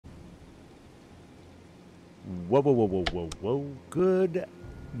Whoa, whoa, whoa, whoa, whoa, whoa. Good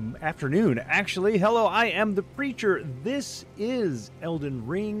afternoon. Actually, hello, I am the Preacher. This is Elden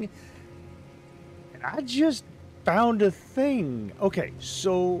Ring. And I just found a thing. Okay,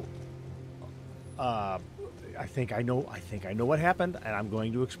 so I think I know what happened, and I'm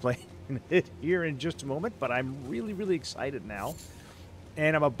going to explain it here in just a moment, but I'm really, really excited now.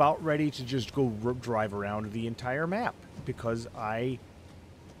 And I'm about ready to just go drive around the entire map because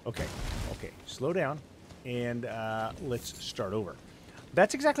okay, slow down. And let's start over.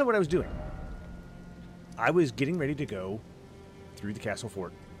 That's exactly what I was doing. I was getting ready to go through the castle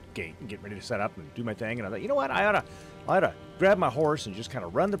fort gate and get ready to set up and do my thing. And I thought, you know what? I ought to grab my horse and just kind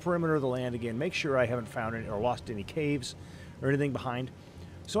of run the perimeter of the land again, make sure I haven't found any or lost any caves or anything behind.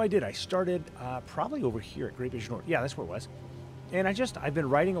 So I did. I started probably over here at Great Bridge North. Yeah, that's where it was. And I've been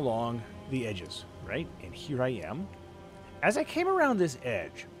riding along the edges, right? And here I am. As I came around this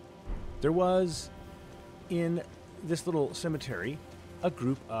edge, there was, in this little cemetery, a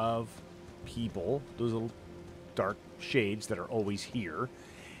group of people, those little dark shades that are always here.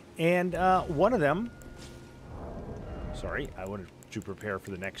 And one of them, sorry, I wanted to prepare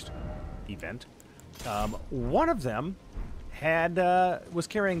for the next event. One of them was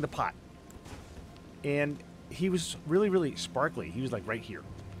carrying the pot. And he was really, really sparkly. He was like right here.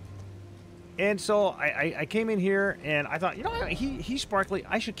 And so I came in here and I thought, you know, he's sparkly.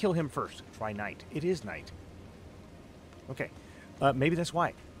 I should kill him first. Try night. It is night. Okay. Maybe that's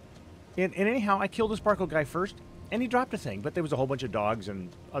why. And anyhow, I killed the sparkle guy first, and he dropped a thing, but there was a whole bunch of dogs and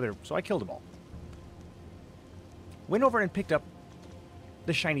so I killed them all. Went over and picked up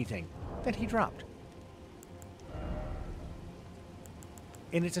the shiny thing that he dropped.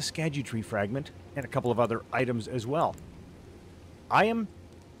 And it's a Erdtree fragment and a couple of other items as well. I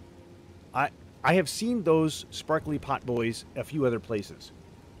have seen those sparkly pot boys a few other places.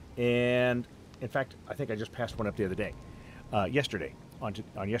 And in fact, I think I just passed one up the other day. Yesterday,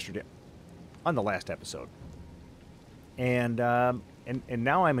 on the last episode. And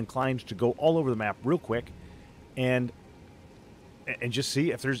now I'm inclined to go all over the map real quick and just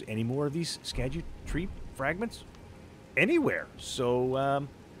see if there's any more of these Erdtree fragments anywhere. So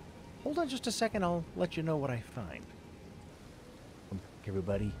hold on just a second, I'll let you know what I find.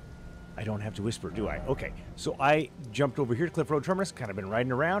 Everybody, I don't have to whisper, do I? Okay, so I jumped over here to Cliff Road Terminus, kind of been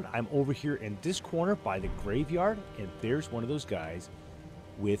riding around. I'm over here in this corner by the graveyard, and there's one of those guys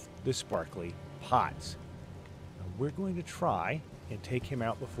with the sparkly pots. Now we're going to try and take him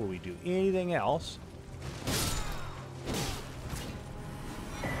out before we do anything else.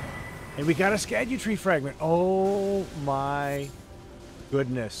 And we got a Erdtree fragment. Oh my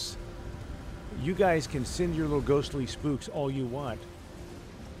goodness. You guys can send your little ghostly spooks all you want.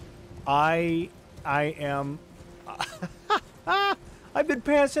 I am... I've been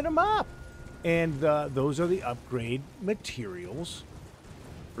passing them up. And those are the upgrade materials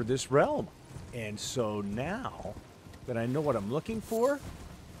for this realm. And so now that I know what I'm looking for,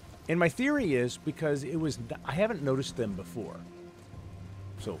 and my theory is because I haven't noticed them before.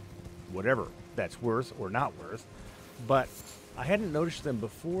 So whatever that's worth or not worth, but I hadn't noticed them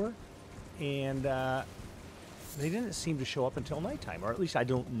before, and they didn't seem to show up until nighttime, or at least I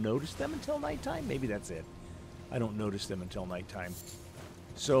don't notice them until nighttime. Maybe that's it. I don't notice them until nighttime.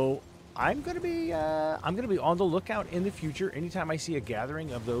 So I'm gonna be on the lookout in the future. Anytime I see a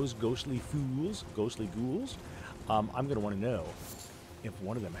gathering of those ghostly ghouls, I'm gonna want to know if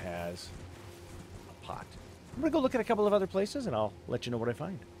one of them has a pot. I'm gonna go look at a couple of other places, and I'll let you know what I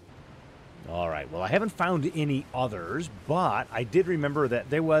find. All right, well, I haven't found any others, but I did remember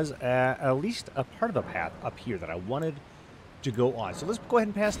that there was at least a part of the path up here that I wanted to go on. So let's go ahead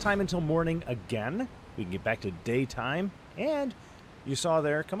and pass time until morning again. We can get back to daytime. And you saw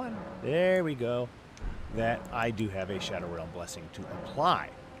there, come on, there we go, that I do have a Shadow Realm Blessing to apply.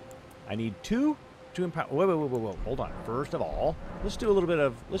 I need two to empower. Whoa, hold on. First of all, let's do a little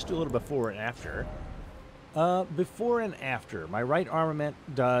bit before and after. Before and after, my right armament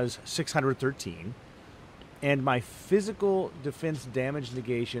does 613, and my physical defense damage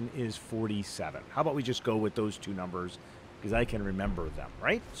negation is 47. How about we just go with those two numbers, because I can remember them,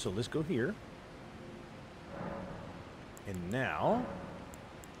 right? So let's go here. And now,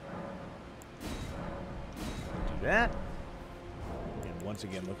 do that. And once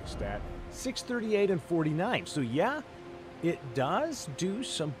again, look at stat. 638 and 49. So yeah, it does do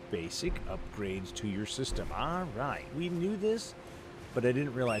some basic upgrades to your system. All right. We knew this, but I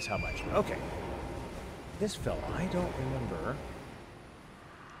didn't realize how much. Okay. This fellow, I don't remember.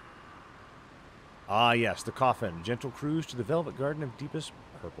 Ah, yes, the coffin. Gentle cruise to the velvet garden of deepest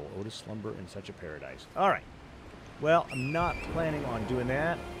purple. Oh, to slumber in such a paradise. All right. Well, I'm not planning on doing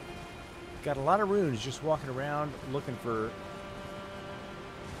that. got a lot of runes just walking around looking for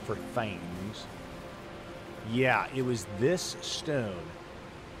things. Yeah, it was this stone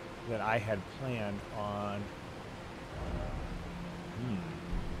that I had planned on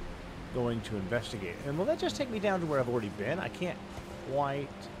going to investigate. And will that just take me down to where I've already been? I can't quite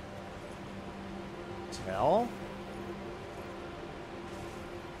tell.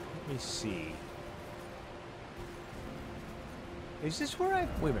 Let me see. Is this where I...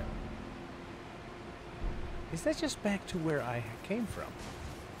 Wait a minute. Is that just back to where I came from?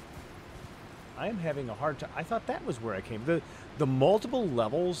 I am having a hard time. I thought that was where I came. The multiple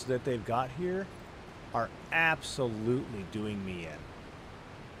levels that they've got here are absolutely doing me in.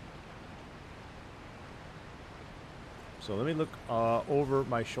 So let me look over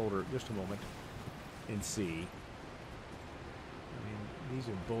my shoulder just a moment and see. I mean, these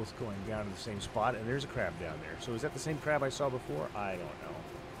are both going down to the same spot, and there's a crab down there. So is that the same crab I saw before? I don't know.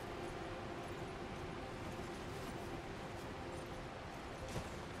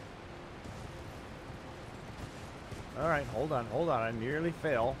 All right, hold on. I nearly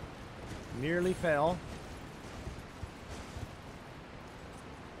fell. Nearly fell.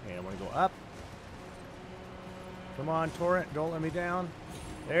 And I want to go up. Come on, torrent, don't let me down.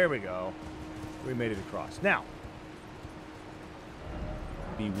 There we go. We made it across. Now,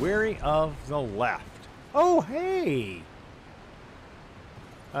 be wary of the left. Oh, hey!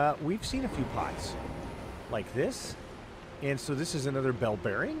 We've seen a few pots like this. And so this is another bell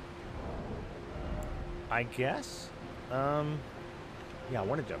bearing, I guess. Yeah, I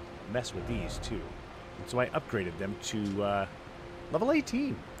wanted to mess with these too. And so I upgraded them to level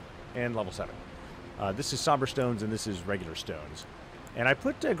 18 and level 7. This is somber stones and this is regular stones. And I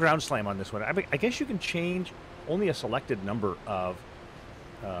put ground slam on this one. I guess you can change only a selected number of,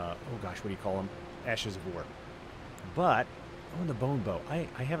 oh gosh, what do you call them? Ashes of War. But, oh, and the bone bow.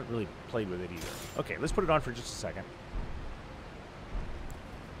 I haven't really played with it either. Okay, let's put it on for just a second.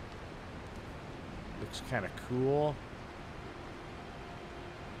 Looks kind of cool.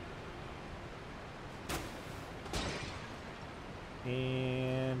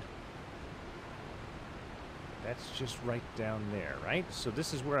 And that's just right down there, right? So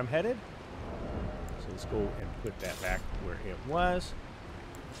this is where I'm headed. So let's go and put that back where it was.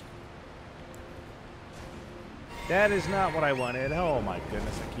 That is not what I wanted. Oh my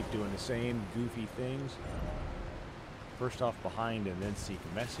goodness, I keep doing the same goofy things. First off behind and then seek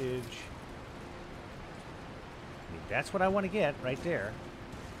a message. I mean, that's what I want to get right there.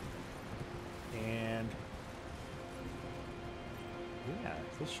 And yeah,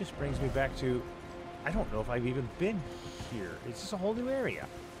 this just brings me back to, I don't know if I've even been here. It's just a whole new area.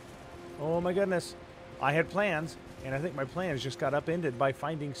 Oh my goodness. I had plans, and I think my plans just got upended by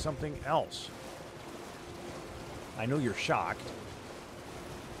finding something else. I know you're shocked.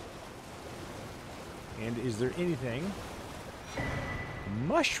 And is there anything?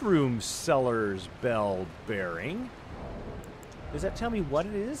 Mushroom Seller's Bell Bearing. Does that tell me what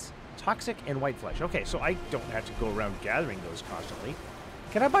it is? Toxic and white flesh. Okay, so I don't have to go around gathering those constantly.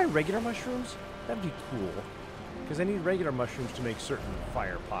 Can I buy regular mushrooms? That'd be cool. Because I need regular mushrooms to make certain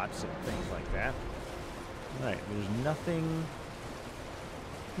fire pots and things like that. Alright, there's nothing...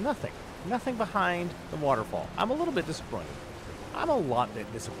 Nothing behind the waterfall. I'm a little bit disappointed. I'm a lot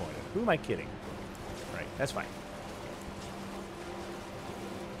bit disappointed. Who am I kidding? Alright, that's fine.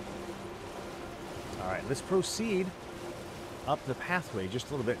 Alright, let's proceed up the pathway just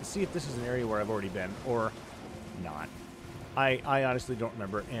a little bit and see if this is an area where I've already been or not. I honestly don't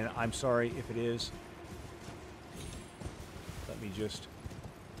remember, and I'm sorry if it is. Let me just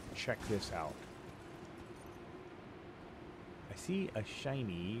check this out. I see a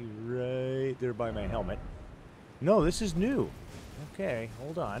shiny right there by my helmet. No, this is new. Okay,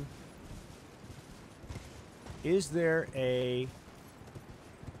 hold on. Is there a...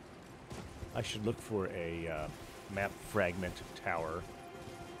 I should look for a map fragment tower,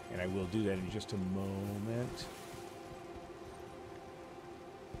 and I will do that in just a moment.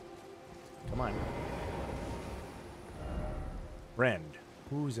 Come on. Friend.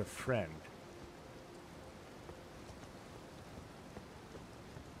 Who's a friend?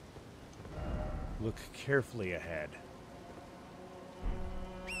 Look carefully ahead.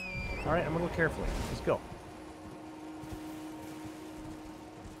 Alright, I'm gonna look carefully. Let's go.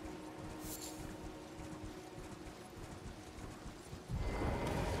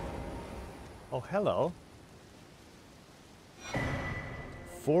 Oh, hello.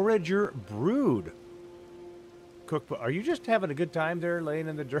 Forager Brood cookbook. Are you just having a good time there laying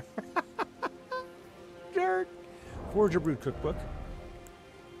in the dirt? Dirt. Forager Brood cookbook.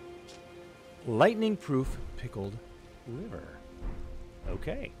 Lightning proof pickled liver.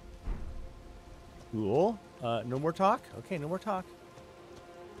 Okay. Cool. No more talk? Okay, no more talk.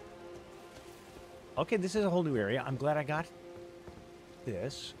 Okay, this is a whole new area. I'm glad I got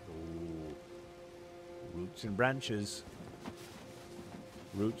this. Ooh. Roots and branches.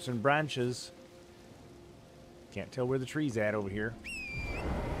 Roots and branches. Can't tell where the tree's at over here.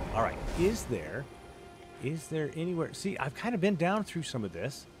 All right, is there anywhere... See, I've kind of been down through some of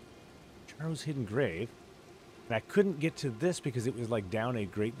this. Charles' Hidden Grave. And I couldn't get to this because it was like down a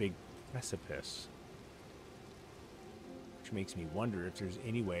great big precipice. Which makes me wonder if there's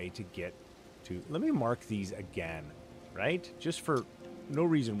any way to get to... Let me mark these again, right? Just for no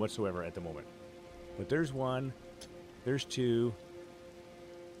reason whatsoever at the moment. But there's one, there's two,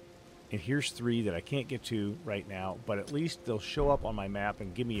 and here's three that I can't get to right now, but at least they'll show up on my map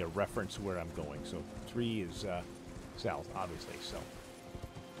and give me a reference to where I'm going. So 3 is south, obviously, so...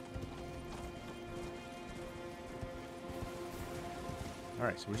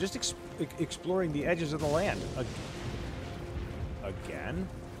 Alright, so we're just exploring the edges of the land. Again?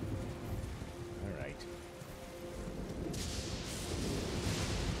 Alright.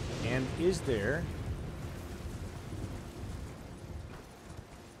 And is there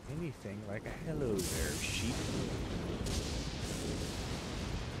anything like a hello there, sheep?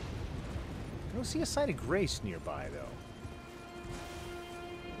 I don't see a site of grace nearby, though.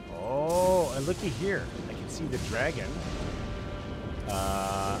 Oh, and looky here. I can see the dragon.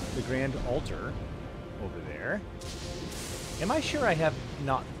 The grand altar over there. Am I sure I have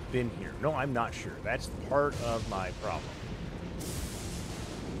not been here? No, I'm not sure. That's part of my problem.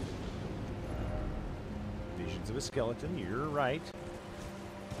 Visions of a skeleton. You're right.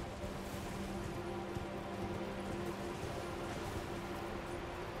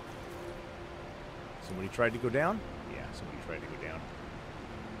 Somebody tried to go down? Yeah, somebody tried to go down.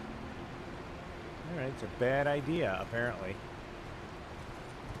 Alright, it's a bad idea, apparently.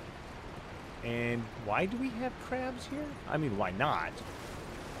 And why do we have crabs here? I mean, why not?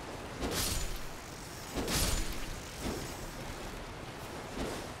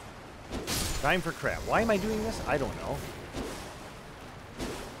 Time for crab. Why am I doing this? I don't know.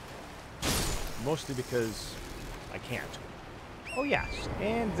 Mostly because I can't. Oh, yes.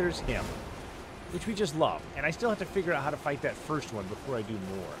 And there's him. Which we just love. And I still have to figure out how to fight that first one before I do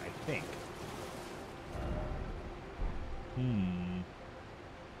more, I think.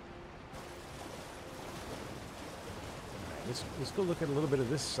 Let's go look at a little bit of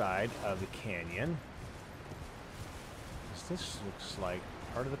this side of the canyon. This looks like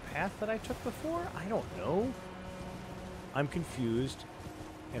part of the path that I took before? I don't know. I'm confused.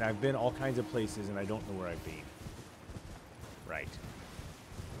 And I've been all kinds of places and I don't know where I've been. Right.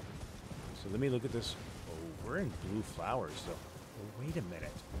 So let me look at this. Oh, we're in blue flowers, so... Oh, wait a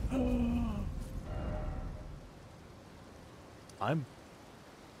minute. I'm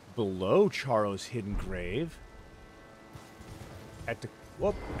below Charo's hidden grave. At the...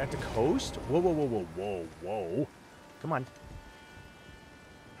 Whoop, at the coast? Whoa, whoa, whoa, whoa, whoa, whoa. Come on.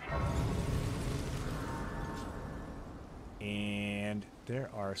 And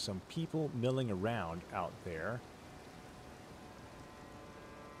there are some people milling around out there.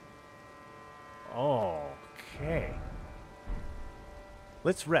 Okay.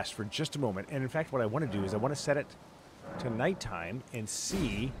 Let's rest for just a moment. And in fact, what I want to do is I want to set it to nighttime and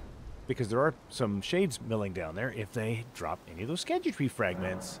see, because there are some shades milling down there, if they drop any of those Erdtree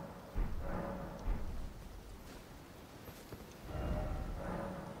fragments.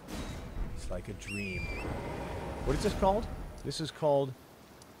 It's like a dream. What is this called? This is called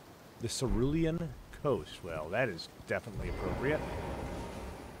the Cerulean Coast. Well, that is definitely appropriate.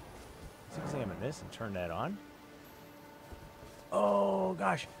 Let's examine this and turn that on. Oh,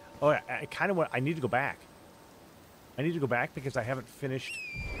 gosh. Oh, I kind of want... I need to go back. I need to go back because I haven't finished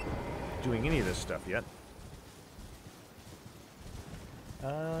doing any of this stuff yet.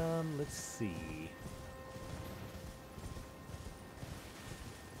 Let's see.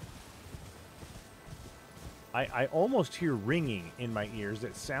 I almost hear ringing in my ears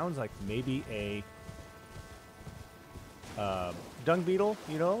that sounds like maybe a dung beetle,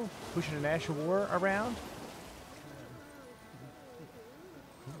 you know, pushing an ash of war around.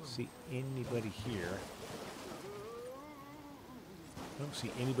 I don't see anybody here. I don't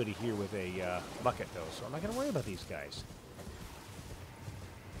see anybody here with a bucket, though, so I'm not going to worry about these guys.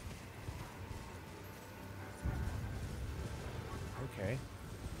 Okay.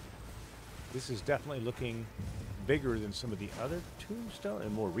 This is definitely looking bigger than some of the other tombstones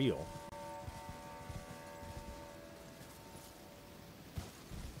and more real.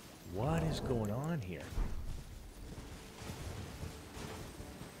 What is going on here?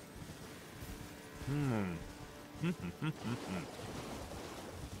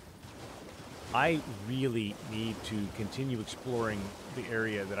 I really need to continue exploring the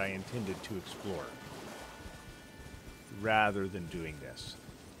area that I intended to explore, rather than doing this.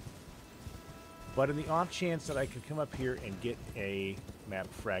 But in the off chance that I could come up here and get a map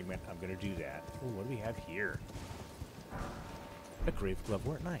fragment, I'm going to do that. Oh, what do we have here? A grave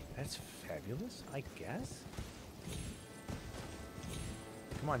glovewort knife. That's fabulous, I guess.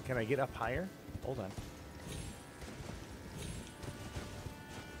 Come on, can I get up higher? Hold on.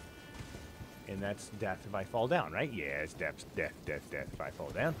 And that's death if I fall down, right? Yeah, it's death if I fall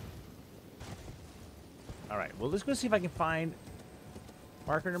down. Alright, well, let's go see if I can find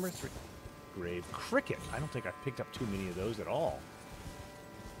marker number 3. Grave cricket. I don't think I've picked up too many of those at all.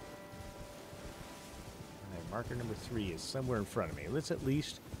 Alright, marker number 3 is somewhere in front of me. Let's at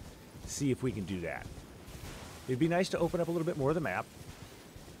least see if we can do that. It'd be nice to open up a little bit more of the map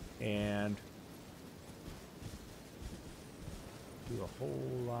and do a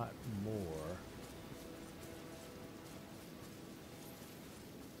whole lot more.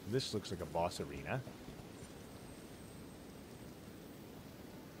 This looks like a boss arena.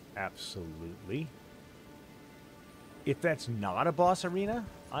 Absolutely. If that's not a boss arena,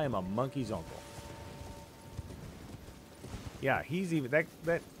 I am a monkey's uncle. Yeah, he's even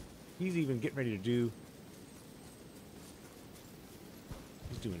he's even getting ready to do.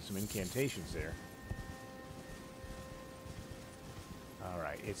 He's doing some incantations there. All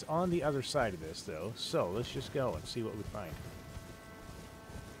right, it's on the other side of this though, so let's just go and see what we find.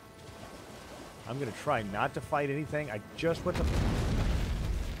 I'm gonna try not to fight anything. I just put the.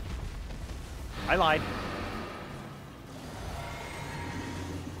 I lied.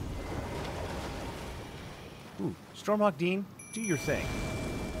 Ooh, Stormhawk Dean, do your thing.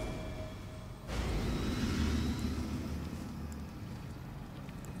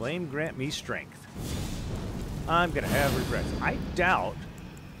 Flame grant me strength. I'm gonna have regrets. I doubt.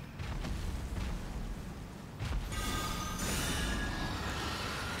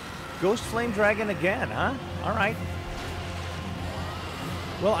 Ghost Flame Dragon again, huh? All right.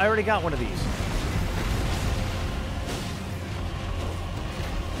 Well, I already got one of these.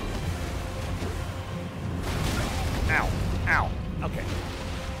 Ow. Ow. Okay.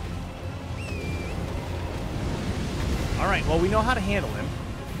 All right, well, we know how to handle him.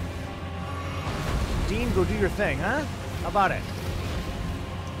 Dean, go do your thing, huh? How about it?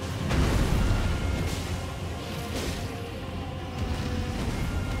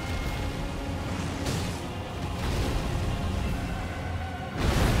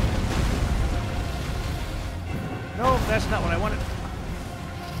 No, that's not what I wanted.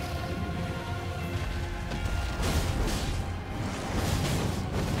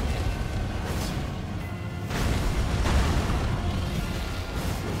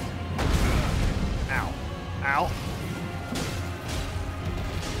 Ow. Ow.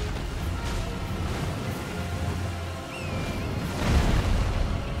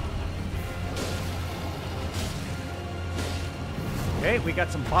 Okay, we got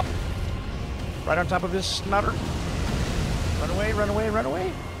some pop right on top of his snutter. Run away, run away, run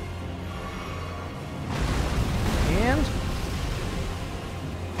away. And...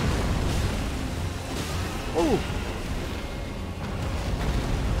 ooh.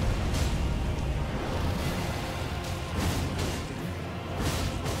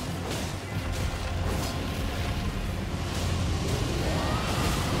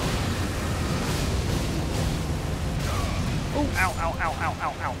 Oh, ow, ow, ow, ow,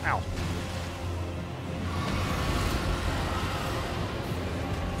 ow, ow, ow.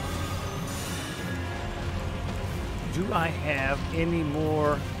 Do I have any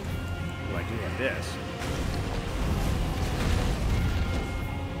more? Well, I do have this.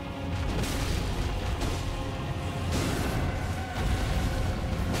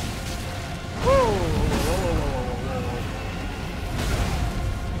 Whoa! Whoa, whoa, whoa, whoa,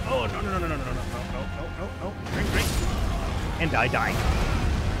 whoa. Oh, no, no, no, no, no, no, no, no, no, no, no. Drink, drink. And I die.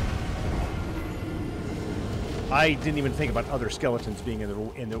 I didn't even think about other skeletons being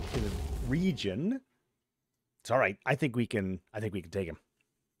in the region. It's all right. I think we can take him.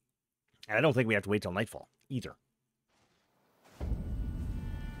 And I don't think we have to wait till nightfall either.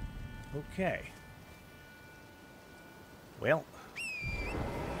 Okay. Well,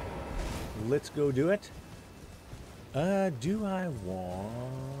 let's go do it. Do I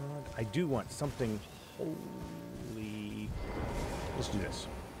want... I do want something holy... Let's do this.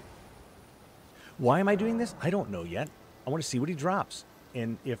 Why am I doing this? I don't know yet. I want to see what he drops.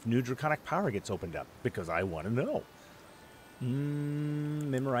 And if new draconic power gets opened up, because I want to know.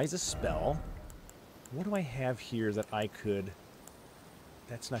 Memorize a spell. What do I have here that I could...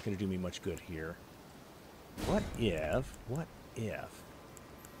 That's not going to do me much good here. What if...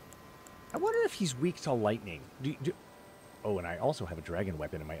 I wonder if he's weak to lightning. Oh, and I also have a dragon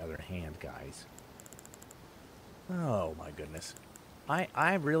weapon in my other hand, guys. Oh, my goodness.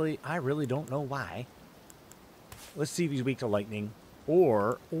 I really don't know why. Let's see if he's weak to lightning.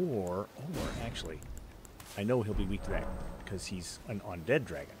 Or, actually, I know he'll be weak to that because he's an undead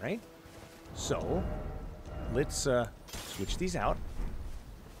dragon, right? So, let's switch these out.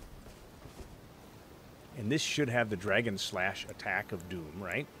 And this should have the dragon slash attack of doom,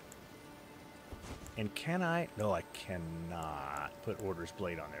 right? And can I? No, I cannot put Order's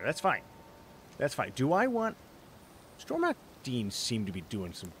Blade on there. That's fine. That's fine. Do I want... Stormhawk Dean seem to be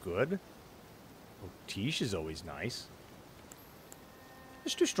doing some good. Tish is always nice.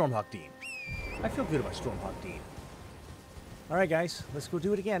 Let's do Stormhawk Dean. I feel good about Stormhawk Dean. Alright, guys. Let's go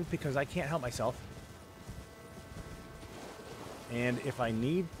do it again because I can't help myself. And if I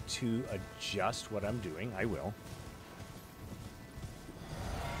need to adjust what I'm doing, I will.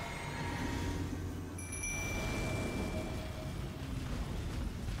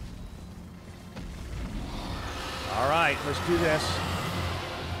 All right, let's do this.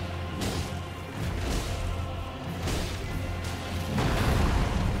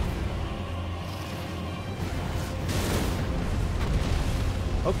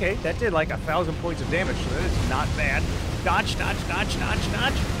 Okay, that did like 1,000 points of damage, so that is not bad. Dodge, dodge, dodge, dodge,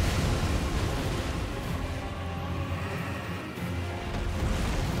 dodge.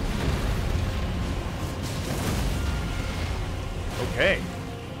 Okay.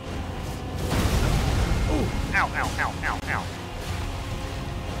 Ooh, ow, ow, ow, ow, ow.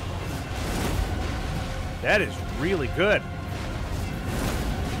 That is really good.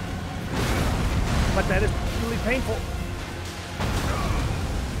 But that is really painful.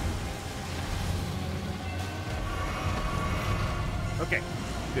 Okay,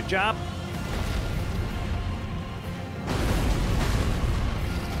 good job.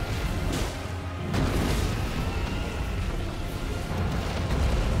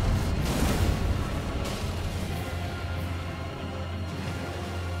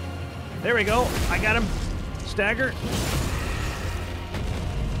 There we go. I got him. Stagger.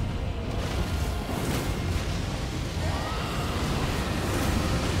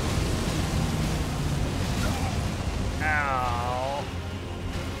 Ow.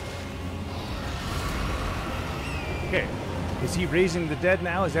 Okay. Is he raising the dead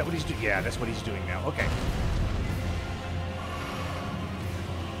now? Is that what he's doing? Yeah, that's what he's doing now. Okay.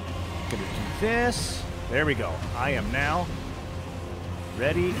 Gonna do this. There we go. I am now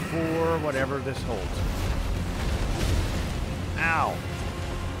ready for whatever this holds. Ow.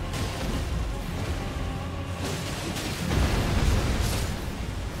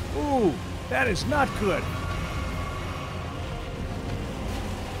 Ooh, that is not good.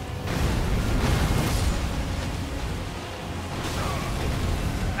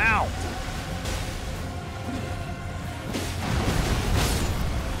 Ow.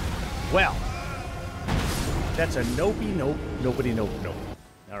 Well, that's a nopey nope, nobody nope nope.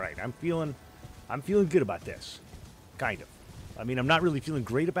 All right, I'm feeling good about this. Kind of. I mean, I'm not really feeling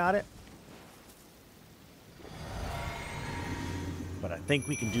great about it. But I think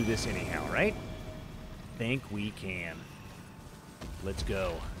we can do this anyhow, right? Think we can. Let's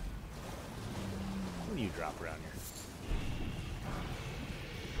go. What do you drop around here?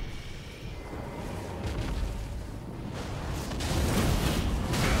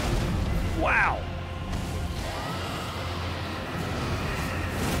 Wow!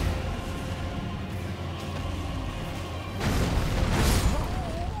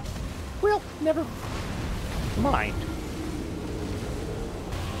 Well, never mind.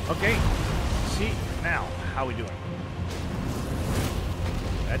 Okay. See, now, how we doing?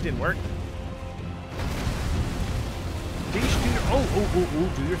 That didn't work. These do your...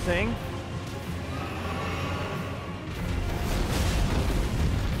 Oh, do your thing.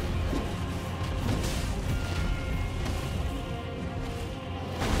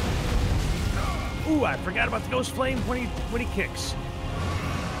 Ooh, I forgot about the Ghost Flame when he kicks.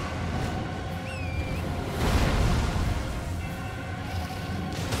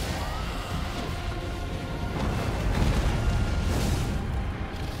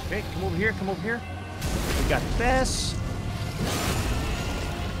 Okay, come over here, come over here. We got this.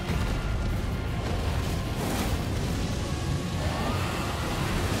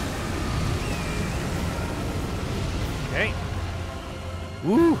 Okay.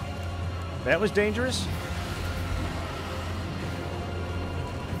 Woo! That was dangerous.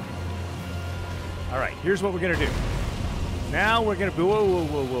 All right, here's what we're gonna do. Now we're gonna be whoa.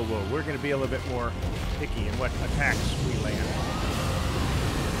 We're gonna be a little bit more picky in what attacks we land.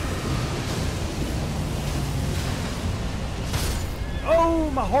 Oh,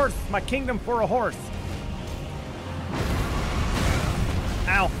 my horse! My kingdom for a horse!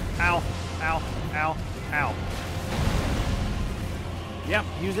 Ow, ow, ow, ow, ow. Yep,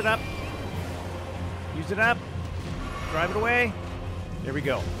 use it up. Use it up. Drive it away. There we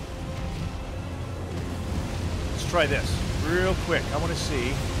go. Let's try this real quick. I want to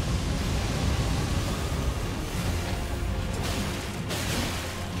see.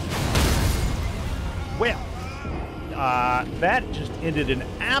 Well, that just ended in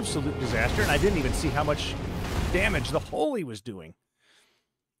absolute disaster, and I didn't even see how much damage the holy was doing.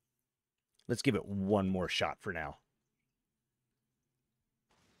 Let's give it one more shot for now.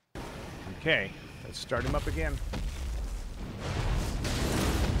 Okay, let's start him up again.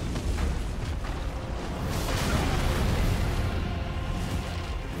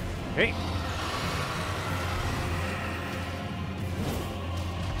 Okay.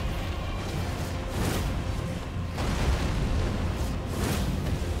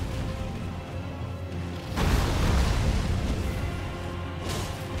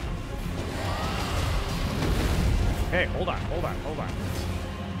 Okay, hold on.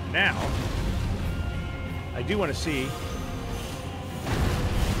 Now, I do want to see.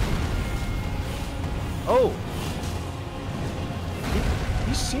 Oh!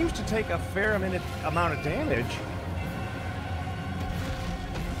 He seems to take a fair amount of damage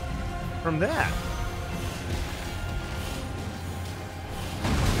from that.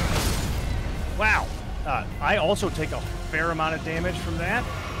 Wow. I also take a fair amount of damage from that.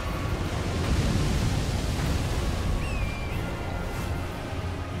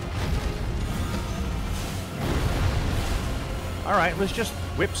 All right, let's just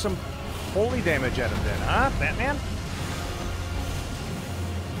whip some holy damage at him then, huh, Batman?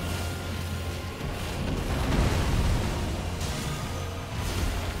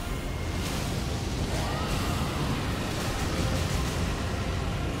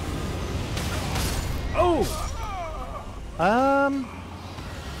 Oh!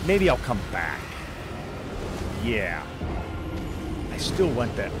 Maybe I'll come back. Yeah. I still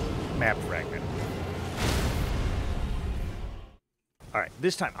want that map fragment. All right,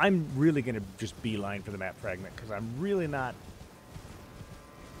 this time I'm really going to just beeline for the map fragment because I'm really not...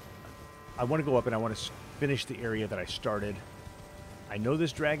 I want to go up and I want to finish the area that I started. I know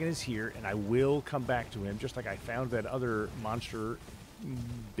this dragon is here, and I will come back to him, just like I found that other monster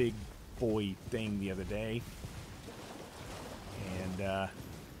big boy thing the other day. And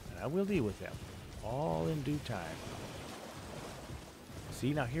I will deal with them, all in due time.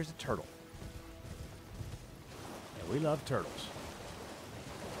 See, now here's a turtle. And we love turtles.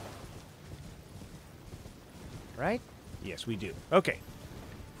 Right? Yes, we do. Okay.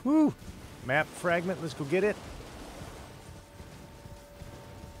 Whew. Map fragment. Let's go get it.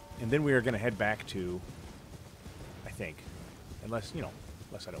 And then we are going to head back to, I think, unless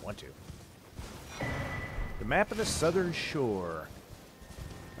I don't want to. The map of the southern shore.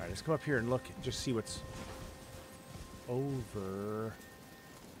 All right, let's come up here and look and just see what's over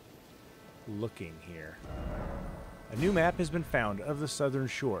looking here. A new map has been found of the southern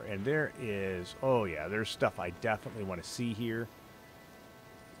shore, and there is, oh yeah, there's stuff I definitely want to see here.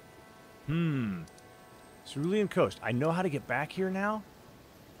 Cerulean Coast. I know how to get back here now.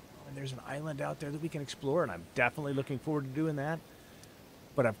 And there's an island out there that we can explore, and I'm definitely looking forward to doing that.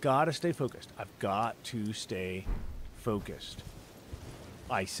 But I've got to stay focused. I've got to stay focused,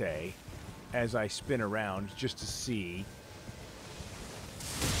 I say, as I spin around just to see.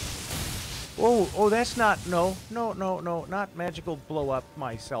 Oh, that's not, no, not magical blow up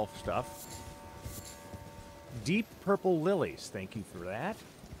myself stuff. Deep purple lilies, thank you for that.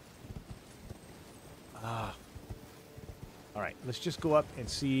 All right, let's just go up and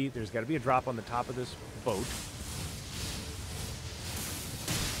see. There's got to be a drop on the top of this boat.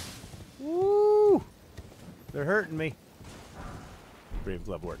 Woo! They're hurting me. Brave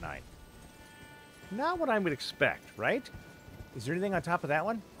Glovewort 9. Not what I would expect, right? Is there anything on top of that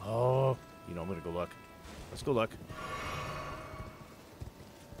one? Oh, I'm going to go look. Let's go look.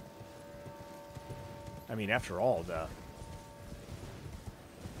 I mean, after all, the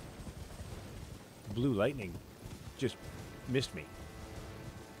blue lightning just missed me.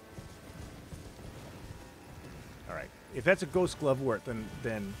 All right. If that's a ghost glovewort,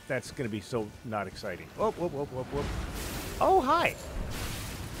 then that's going to be so not exciting. Whoop, whoop, whoop, whoop, whoop. Oh, hi.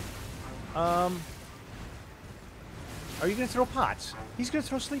 Are you going to throw pots? He's going to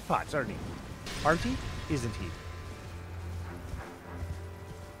throw sleep pots, aren't he? Aren't he? Isn't he?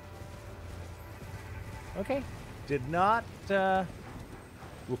 Okay. Did not,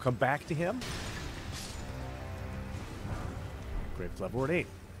 we'll come back to him. Grave Glovewort 8.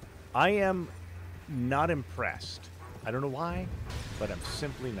 I am not impressed. I don't know why. but I'm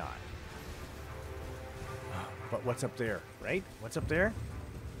simply not. But what's up there, right? What's up there?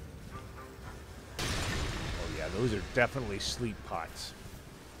 Oh yeah, those are definitely sleep pots.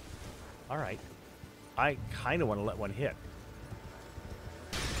 All right. I kind of want to let one hit.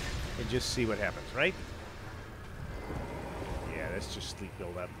 And just see what happens, right? Yeah, that's just sleep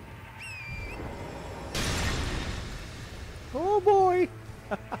buildup. Oh boy!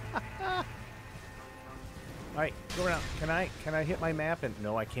 Alright, go around. Can I hit my map? And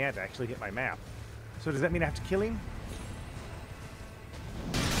no, I can't actually hit my map. So does that mean I have to kill him?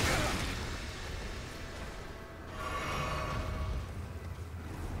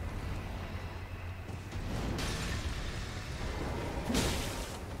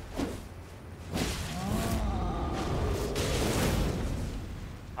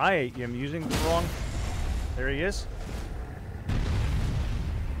 I am using the wrong... There he is.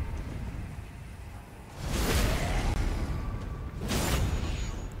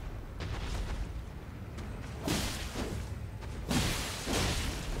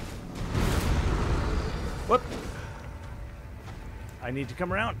 Whoop! I need to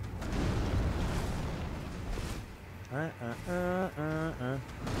come around. Ow!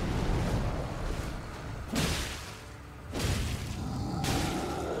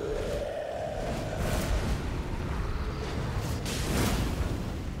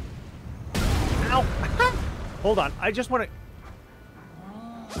 Hold on. I just want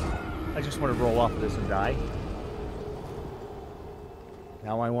to roll off of this and die.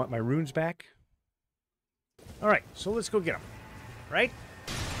 Now I want my runes back. All right, so let's go get them. Right?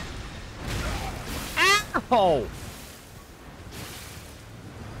 Ow!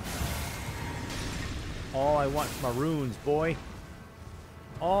 All I want is my runes, boy.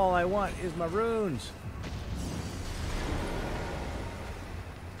 All I want is my runes.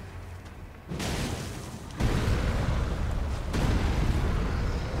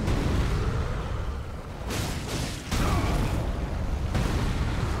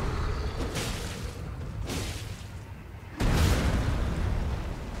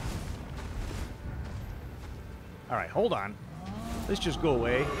 All right, hold on. Let's just go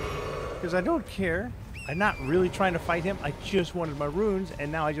away, because I don't care. I'm not really trying to fight him. I just wanted my runes,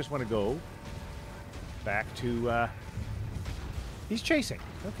 and now I just want to go back to... He's chasing.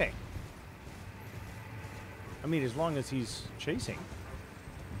 Okay. I mean, as long as he's chasing.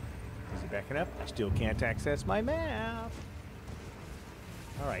 Is he backing up? I still can't access my map.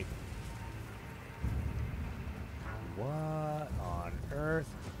 All right. What on earth?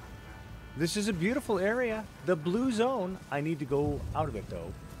 This is a beautiful area. The blue zone. I need to go out of it,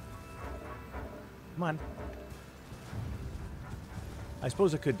 though. Come on. I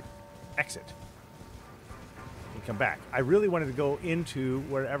suppose I could exit and come back. I really wanted to go into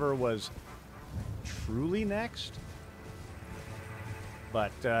wherever was truly next.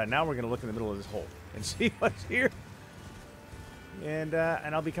 But now we're going to look in the middle of this hole and see what's here. And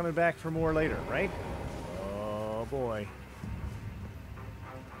I'll be coming back for more later, right? Oh, boy.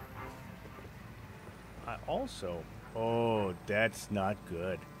 Also, oh, that's not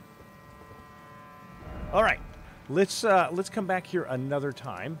good. All right, let's come back here another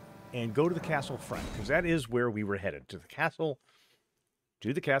time and go to the castle front, because that is where we were headed, to the castle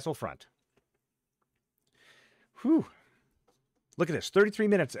front. Whew. Look at this, 33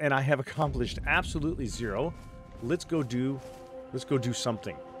 minutes, and I have accomplished absolutely zero. Let's go do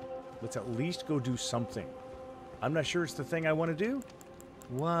something. Let's at least go do something. I'm not sure it's the thing I want to do.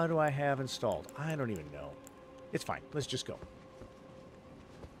 What do I have installed? I don't even know. It's fine. Let's just go.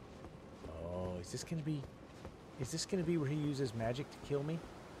 Oh, is this gonna be where he uses magic to kill me?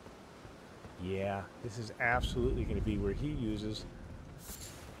 Yeah, this is absolutely gonna be where he uses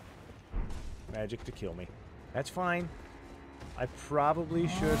magic to kill me. That's fine. I probably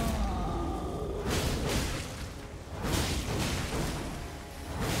should...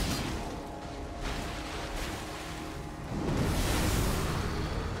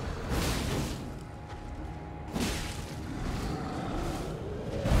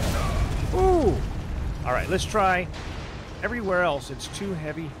 All right, let's try. Everywhere else, it's too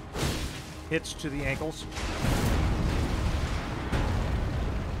heavy hits to the ankles.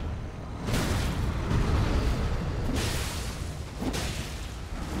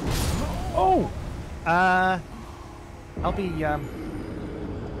 Oh! I'll be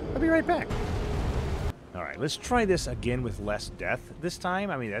right back. All right, let's try this again with less death this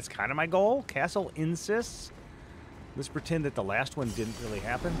time. I mean, that's kind of my goal. Castle Ensis. Let's pretend that the last one didn't really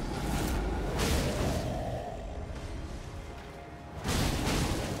happen.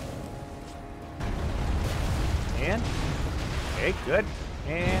 And, okay, good,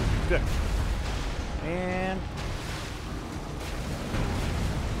 and good, and,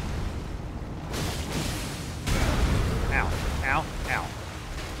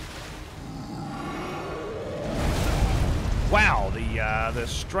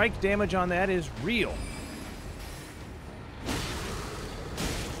 strike damage on that is real.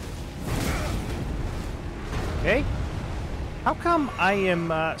 Okay. How come I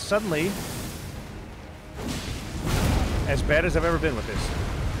am suddenly as bad as I've ever been with this?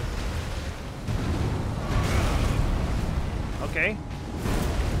 Okay.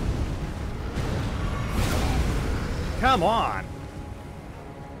 Come on.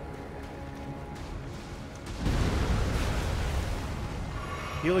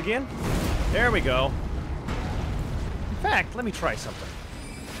 Heal again? There we go. In fact, let me try something.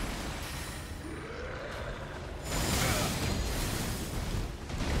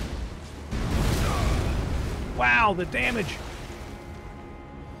 Wow, the damage!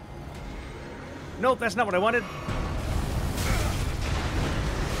 Nope, that's not what I wanted.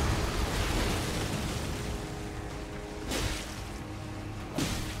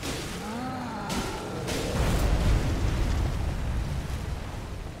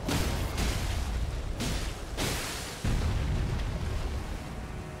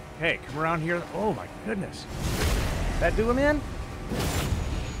 Hey, come around here. Oh my goodness. That do him in?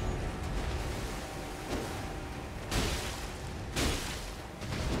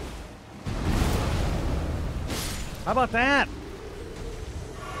 How about that?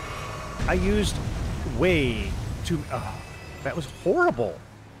 I used way too... that was horrible.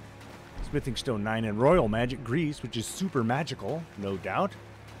 Smithing Stone 9 and Royal Magic Grease, which is super magical, no doubt.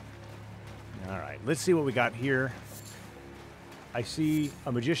 Alright, let's see what we got here. I see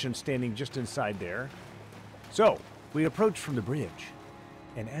a magician standing just inside there. So, we approach from the bridge.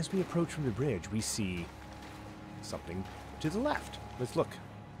 And as we approach from the bridge, we see something to the left. Let's look.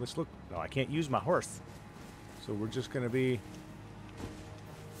 Let's look. No, I can't use my horse. So we're just going to be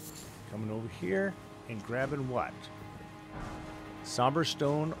coming over here and grabbing what? Somber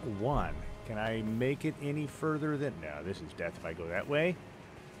Stone 1. Can I make it any further than... No, this is death if I go that way.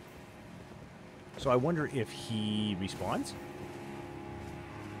 So I wonder if he respawns.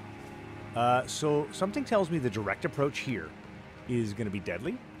 So something tells me the direct approach here is going to be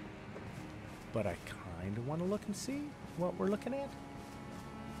deadly. But I kind of want to look and see what we're looking at.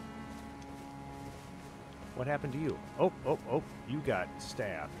 What happened to you? Oh, you got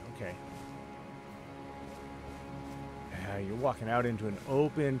stabbed. Okay. You're walking out into an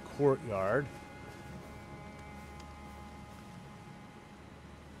open courtyard.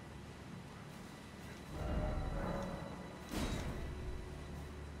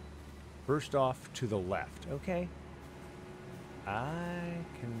 First off to the left. Okay. I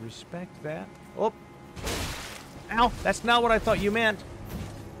can respect that. Oh! Ow! That's not what I thought you meant.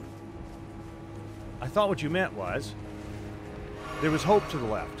 I thought what you meant was there was hope to the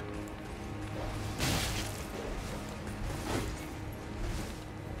left.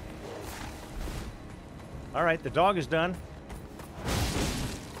 All right, the dog is done.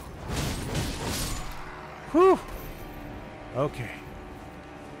 Whew. Okay.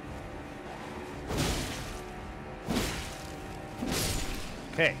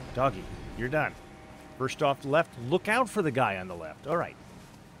 Okay, doggy, you're done. First off the left, look out for the guy on the left. All right.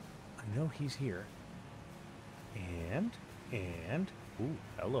 I know he's here. And, ooh,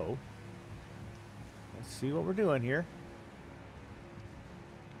 hello. Let's see what we're doing here.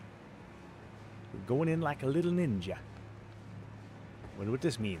 We're going in like a little ninja. Wonder what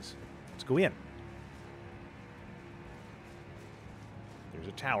this means. Let's go in. There's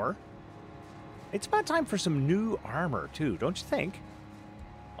a tower. It's about time for some new armor, too, don't you think?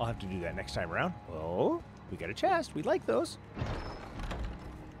 I'll have to do that next time around. Oh, we got a chest. We like those.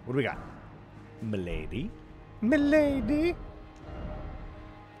 What do we got? Milady. Milady.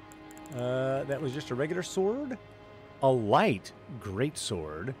 That was just a regular sword. A light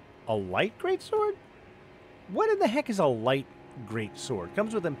greatsword. A light greatsword? What in the heck is a light greatsword?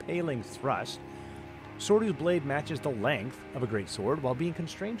 Comes with impaling thrust. Sword whose blade matches the length of a greatsword while being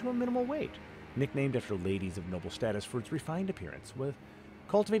constrained to a minimal weight. Nicknamed after ladies of noble status for its refined appearance. With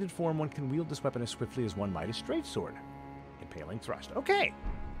cultivated form, one can wield this weapon as swiftly as one might a straight sword. Impaling thrust. Okay.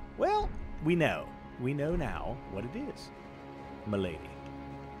 Well, we know. We know now what it is. Milady.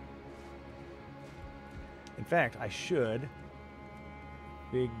 In fact, I should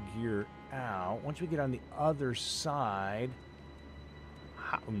figure out, once we get on the other side,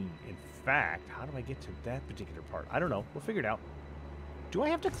 in fact, how do I get to that particular part? I don't know. We'll figure it out. Do I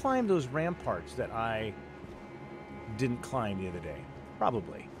have to climb those ramparts that I didn't climb the other day?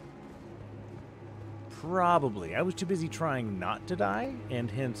 Probably. Probably. I was too busy trying not to die, and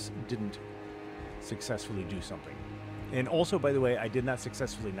hence didn't successfully do something. And also, by the way, I did not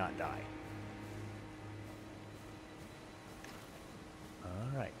successfully not die.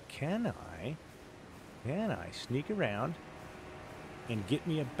 Alright, can I sneak around and get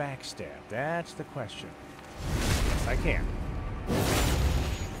me a backstab? That's the question. Yes, I can.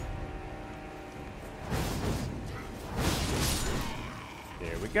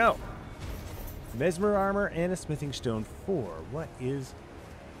 There we go. Mesmer armor and a smithing stone 4. What is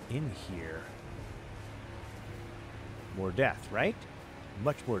in here? More death, right?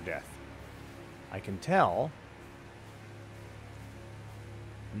 Much more death. I can tell.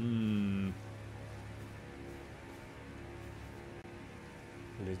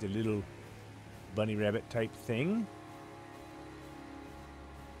 There's a little bunny rabbit type thing.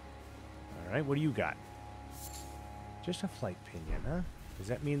 Alright, what do you got? Just a flight pinion, huh? Does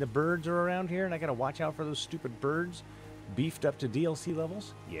that mean the birds are around here and I gotta watch out for those stupid birds? Beefed up to DLC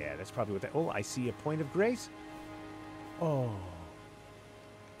levels? Yeah, that's probably what that... Oh, I see a point of grace. Oh.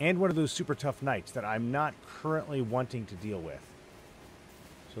 And one of those super tough knights that I'm not currently wanting to deal with.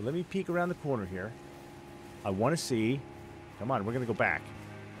 So let me peek around the corner here. I want to see... Come on, we're going to go back.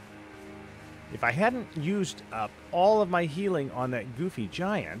 If I hadn't used up all of my healing on that goofy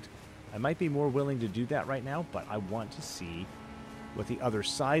giant, I might be more willing to do that right now, but I want to see what the other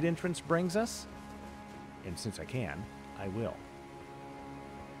side entrance brings us. And since I can, I will.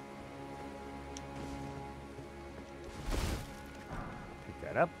 Pick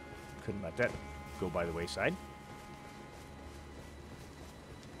that up. Couldn't let that go by the wayside.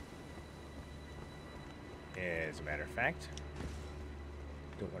 As a matter of fact,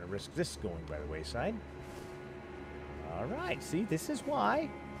 don't want to risk this going by the wayside. All right, see, this is why.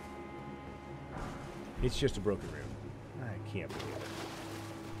 It's just a broken room. I can't believe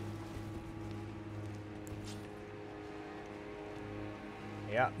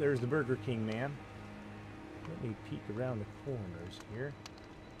it. Yeah, there's the Burger King man. Let me peek around the corners here.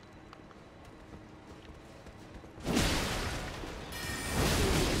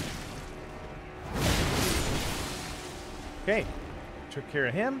 Okay, took care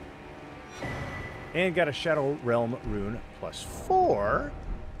of him. And got a Shadow Realm rune +4,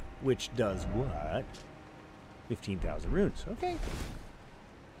 which does what? 15,000 runes. Okay.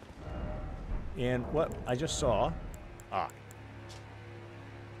 And what I just saw...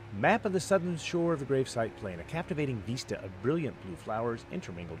 Map of the southern shore of the gravesite plain. A captivating vista of brilliant blue flowers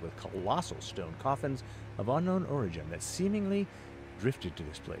intermingled with colossal stone coffins of unknown origin that seemingly drifted to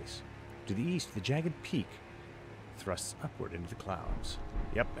this place. To the east, the jagged peak thrusts upward into the clouds.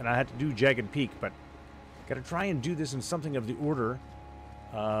 Yep, and I had to do jagged peak, but gotta try and do this in something of the order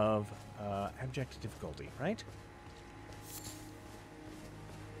of abject difficulty, right?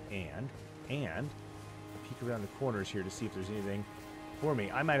 And peek around the corners here to see if there's anything for me.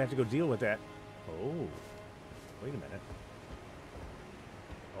 I might have to go deal with that. Oh, wait a minute.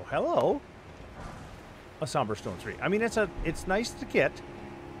 Oh, hello. A Somber Stone 3. I mean, it's nice to get.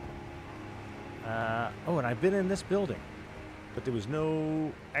 Oh, and I've been in this building, but there was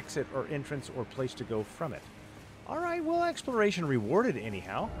no exit or entrance or place to go from it. All right, well, exploration rewarded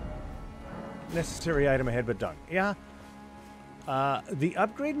anyhow. Necessary item ahead, but done. Yeah. The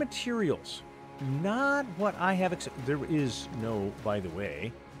upgrade materials. Not what I have... There is no, by the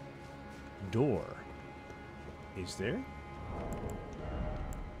way, door. Is there?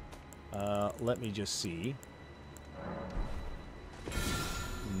 Let me just see.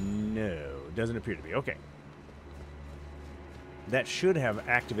 No, doesn't appear to be. Okay. That should have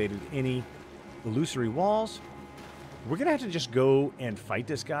activated any illusory walls. We're going to have to just go and fight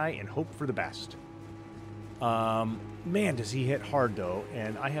this guy and hope for the best. Man, does he hit hard, though,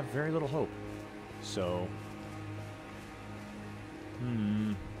 and I have very little hope. So,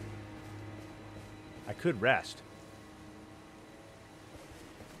 I could rest.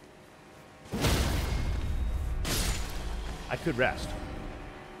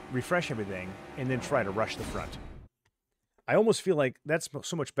 Refresh everything, and then try to rush the front. I almost feel like that's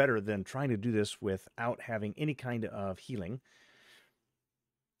so much better than trying to do this without having any kind of healing.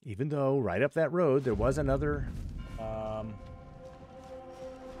 Even though, right up that road, there was another...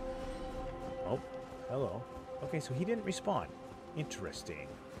 Oh, hello. Okay, so he didn't respawn. Interesting.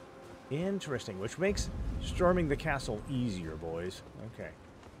 Interesting, which makes storming the castle easier, boys. Okay.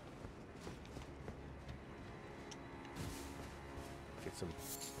 Get some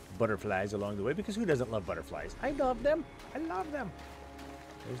butterflies along the way, because who doesn't love butterflies? I love them. I love them.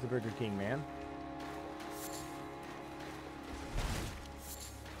 There's the Burger King man.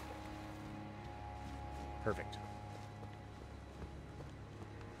 Perfect.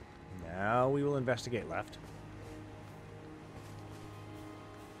 Now we will investigate left.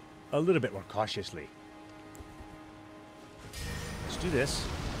 A little bit more cautiously. Let's do this.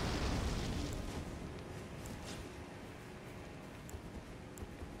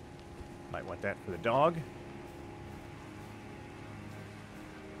 Might want that for the dog.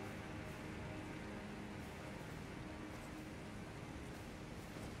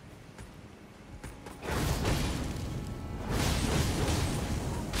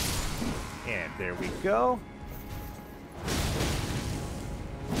 There we go.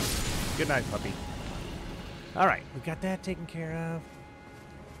 Good night, puppy. All right, we got that taken care of.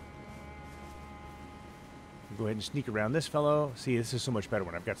 We'll go ahead and sneak around this fellow. See, this is so much better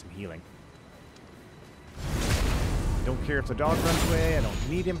when I've got some healing. Don't care if the dog runs away. I don't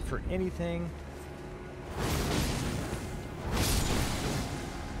need him for anything.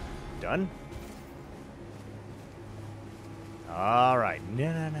 Done. All right.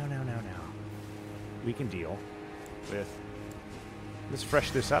 No. We can deal with... Let's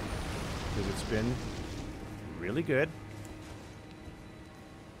fresh this up, because it's been really good.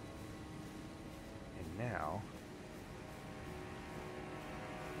 And now...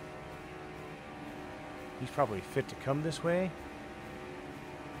 He's probably fit to come this way.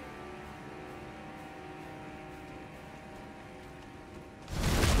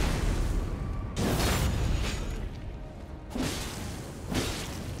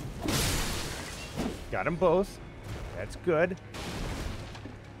 Got them both. That's good.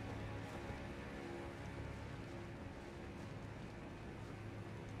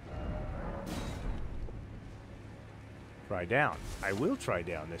 Try down. I will try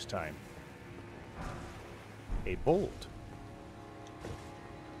down this time. A bolt.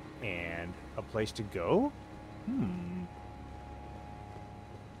 And a place to go?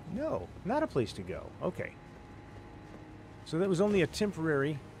 No, not a place to go. Okay. So that was only a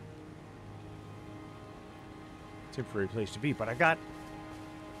temporary place to be, but I got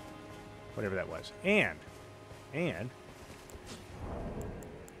whatever that was. And there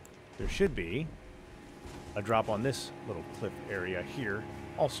should be a drop on this little cliff area here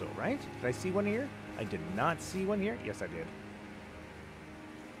also, right? Did I see one here? I did not see one here. Yes, I did.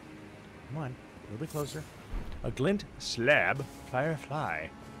 Come on, a little bit closer. A glint slab firefly.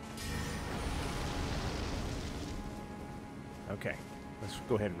 Okay, let's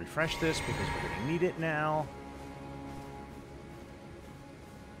go ahead and refresh this because we're going to need it now.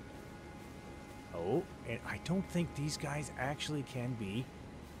 Oh, and I don't think these guys actually can be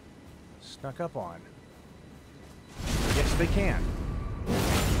snuck up on. Yes, they can.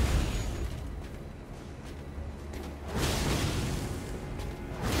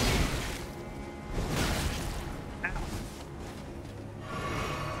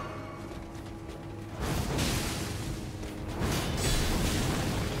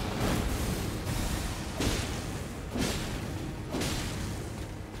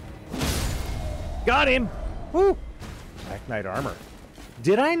 Got him! Woo! Black Knight armor.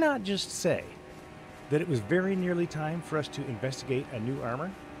 Did I not just say that it was very nearly time for us to investigate a new armor?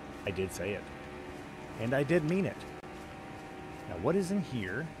 I did say it. And I did mean it. Now, what is in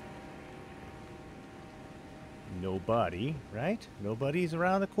here? Nobody, right? Nobody's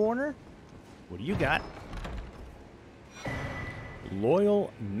around the corner? What do you got?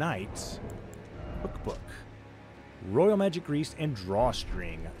 Loyal Knights Cookbook. Royal Magic Grease and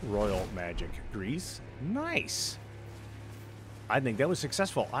Drawstring Royal Magic Grease. Nice. I think that was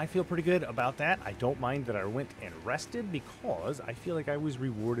successful. I feel pretty good about that. I don't mind that I went and rested because I feel like I was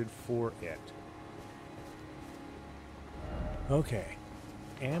rewarded for it. Okay.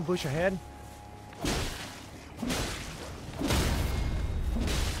 Ambush ahead.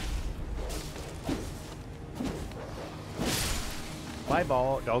 Bye,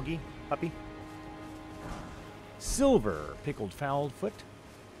 ball, doggy, puppy. Silver, pickled foul foot.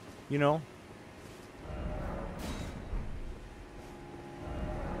 You know.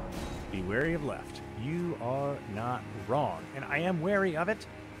 Be wary of left. You are not wrong. And I am wary of it.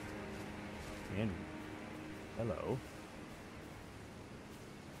 And hello.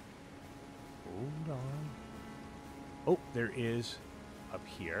 Hold on. Oh, there is up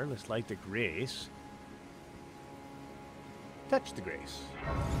here. Let's light the grace. Touch the grace.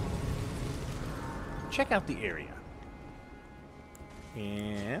 Check out the area.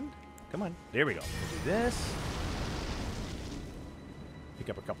 And come on. There we go. We'll do this. Pick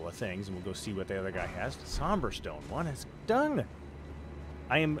up a couple of things and we'll go see what the other guy has. Somber Stone. One is done.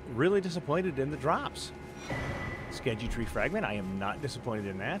 I am really disappointed in the drops. Sketchy Tree Fragment. I am not disappointed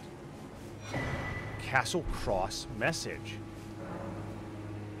in that. Castle Cross Message.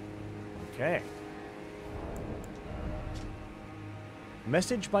 Okay.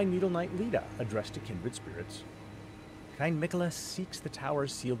 Message by Needle Knight Leda, addressed to kindred spirits. Kind Mikolas seeks the tower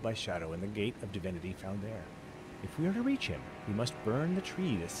sealed by shadow and the gate of divinity found there. If we are to reach him, we must burn the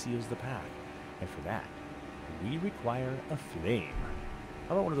tree that seals the path. And for that, we require a flame.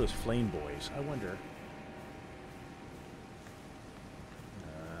 How about one of those flame boys? I wonder.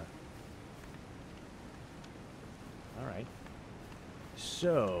 Alright.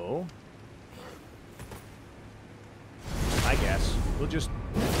 So, I guess we'll just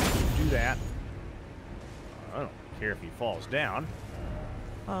do that. I don't care if he falls down.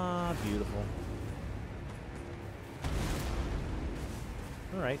 Ah, beautiful.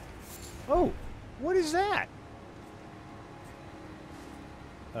 All right. Oh, what is that?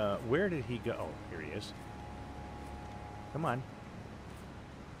 Where did he go? Oh, here he is. Come on.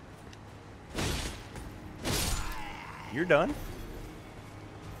 You're done.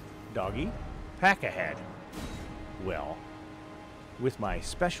 Doggy. Pack ahead. Well, with my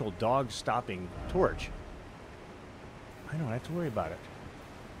special dog-stopping torch, I don't have to worry about it.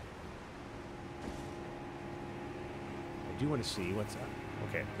 I do want to see what's up.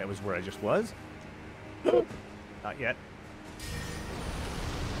 Okay, that was where I just was. Not yet.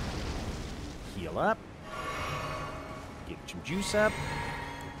 Heal up. Get some juice up.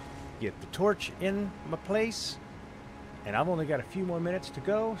 Get the torch in my place. And I've only got a few more minutes to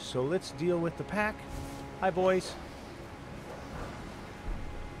go, so let's deal with the pack. Hi, boys.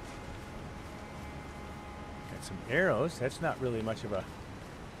 Got some arrows. That's not really much of a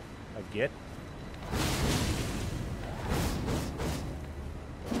get.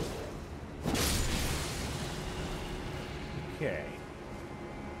 Okay.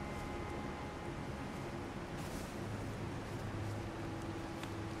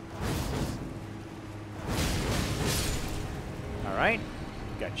 All right.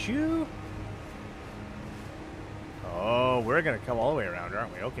 Got you. Oh, we're going to come all the way around,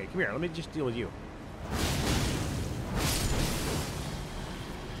 aren't we? Okay, come here. Let me just deal with you.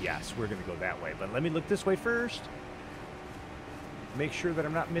 Yes, we're going to go that way. But let me look this way first. Make sure that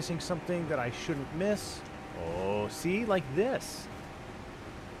I'm not missing something that I shouldn't miss. Oh, see? Like this.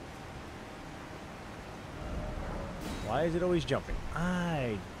 Why is it always jumping?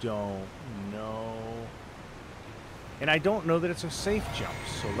 I don't know. And I don't know that it's a safe jump,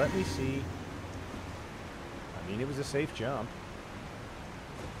 so let me see. I mean, it was a safe jump.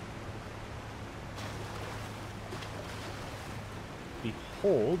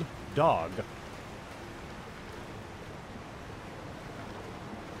 Behold, dog.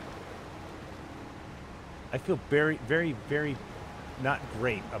 I feel very, very, very not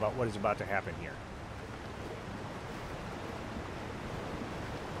great about what is about to happen here.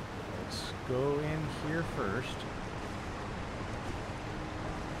 Let's go in here first.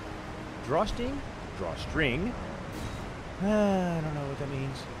 Drawstring? Drawstring. I don't know what that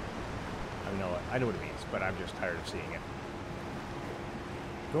means. I know what it means, but I'm just tired of seeing it.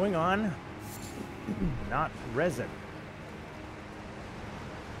 Going on. Not resin.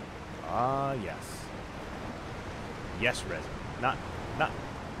 Ah, yes. Yes, resin. Not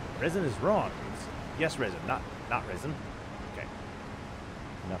resin is wrong. It's yes, resin. Not resin. Okay.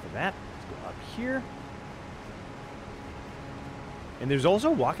 Enough of that. Let's go up here. And there's also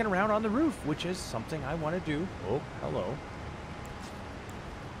walking around on the roof, which is something I want to do. Oh, hello.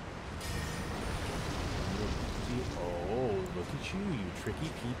 Oh, look at you, you tricky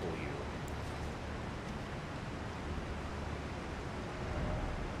people, you.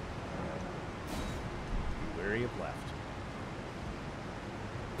 Be wary of left.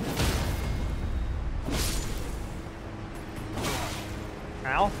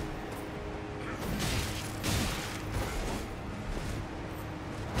 Ow.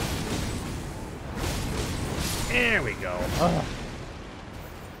 There we go. Ugh.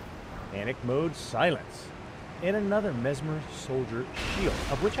 Panic mode silence. And another mesmer soldier shield,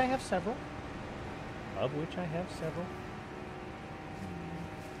 of which I have several.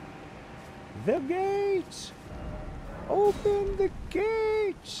 The gates! Open the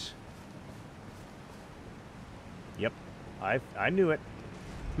gates! Yep, I knew it.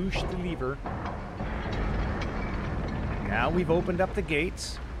 Push the lever. Now we've opened up the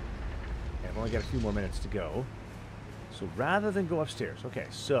gates. I've only got a few more minutes to go. So rather than go upstairs, okay,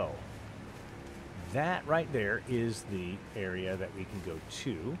 so that right there is the area that we can go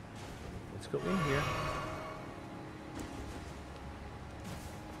to. Let's go in here.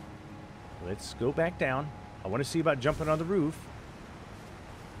 Let's go back down. I want to see about jumping on the roof.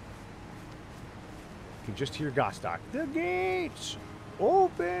 You can just hear Gostock. The gates!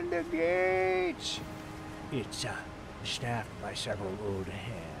 Open the gates! It's staffed by several old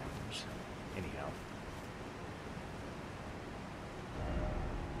hands. Anyhow.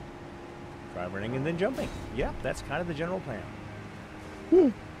 Try running and then jumping. Yep, that's kind of the general plan.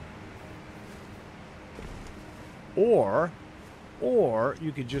 Whew. Or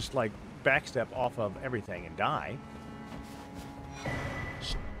you could just like backstep off of everything and die.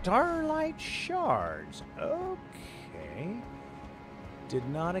 Starlight shards. Okay. Did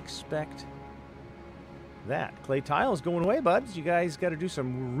not expect that. Clay tile is going away, buds. You guys got to do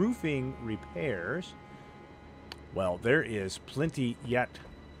some roofing repairs. Well, there is plenty yet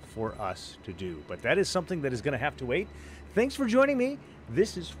for us to do. But that is something that is going to have to wait. Thanks for joining me.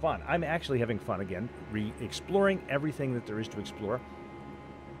 This is fun. I'm actually having fun again, exploring everything that there is to explore.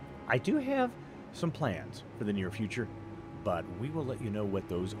 I do have some plans for the near future, but we will let you know what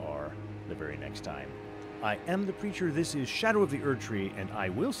those are the very next time. I am the Preacher. This is Shadow of the Erdtree, and I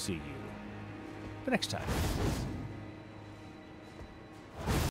will see you the next time.